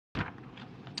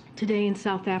Today in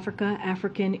South Africa,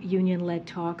 African Union-led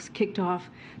talks kicked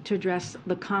off to address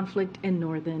the conflict in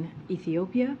northern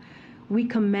Ethiopia. We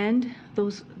commend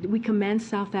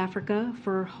South Africa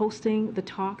for hosting the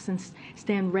talks and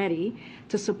stand ready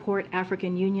to support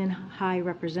African Union High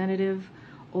Representative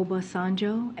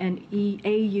Obasanjo and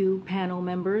AU panel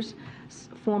members,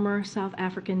 former South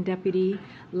African Deputy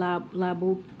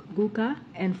Labuguka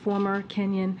and former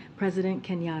Kenyan President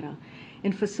Kenyatta,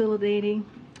 in facilitating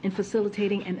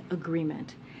an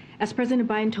agreement. As President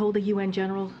Biden told the UN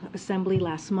General Assembly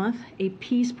last month, a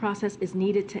peace process is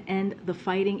needed to end the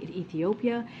fighting in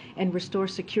Ethiopia and restore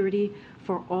security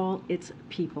for all its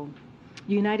people.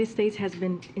 The United States has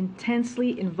been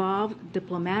intensely involved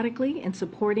diplomatically in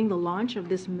supporting the launch of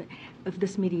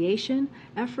this mediation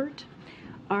effort.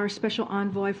 Our special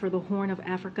envoy for the Horn of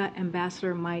Africa,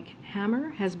 Ambassador Mike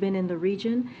Hammer, has been in the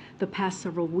region the past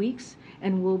several weeks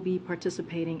and will be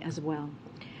participating as well.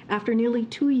 After nearly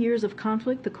 2 years of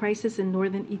conflict, the crisis in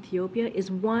northern Ethiopia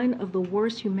is one of the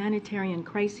worst humanitarian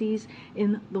crises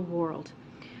in the world.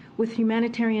 With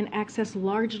humanitarian access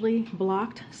largely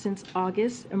blocked since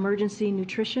August, emergency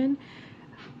nutrition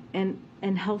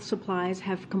and health supplies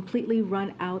have completely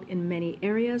run out in many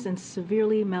areas, and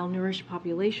severely malnourished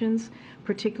populations,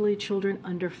 particularly children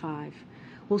under 5,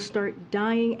 will start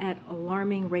dying at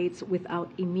alarming rates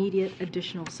without immediate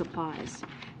additional supplies.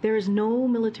 There is no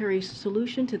military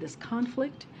solution to this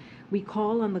conflict. We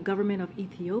call on the government of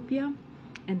Ethiopia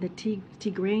and the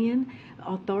Tigrayan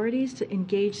authorities to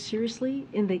engage seriously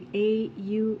in the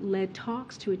AU-led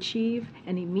talks to achieve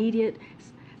an immediate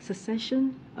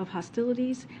cessation of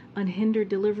hostilities, unhindered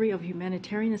delivery of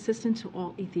humanitarian assistance to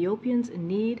all Ethiopians in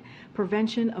need,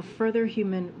 prevention of further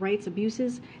human rights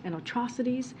abuses and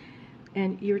atrocities,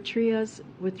 and Eritrea's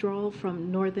withdrawal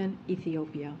from northern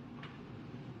Ethiopia.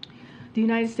 The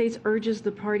United States urges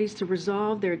the parties to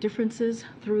resolve their differences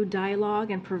through dialogue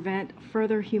and prevent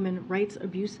further human rights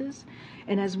abuses.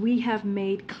 And as we have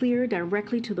made clear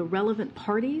directly to the relevant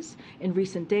parties in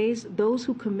recent days, those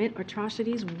who commit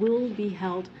atrocities will be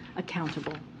held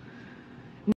accountable.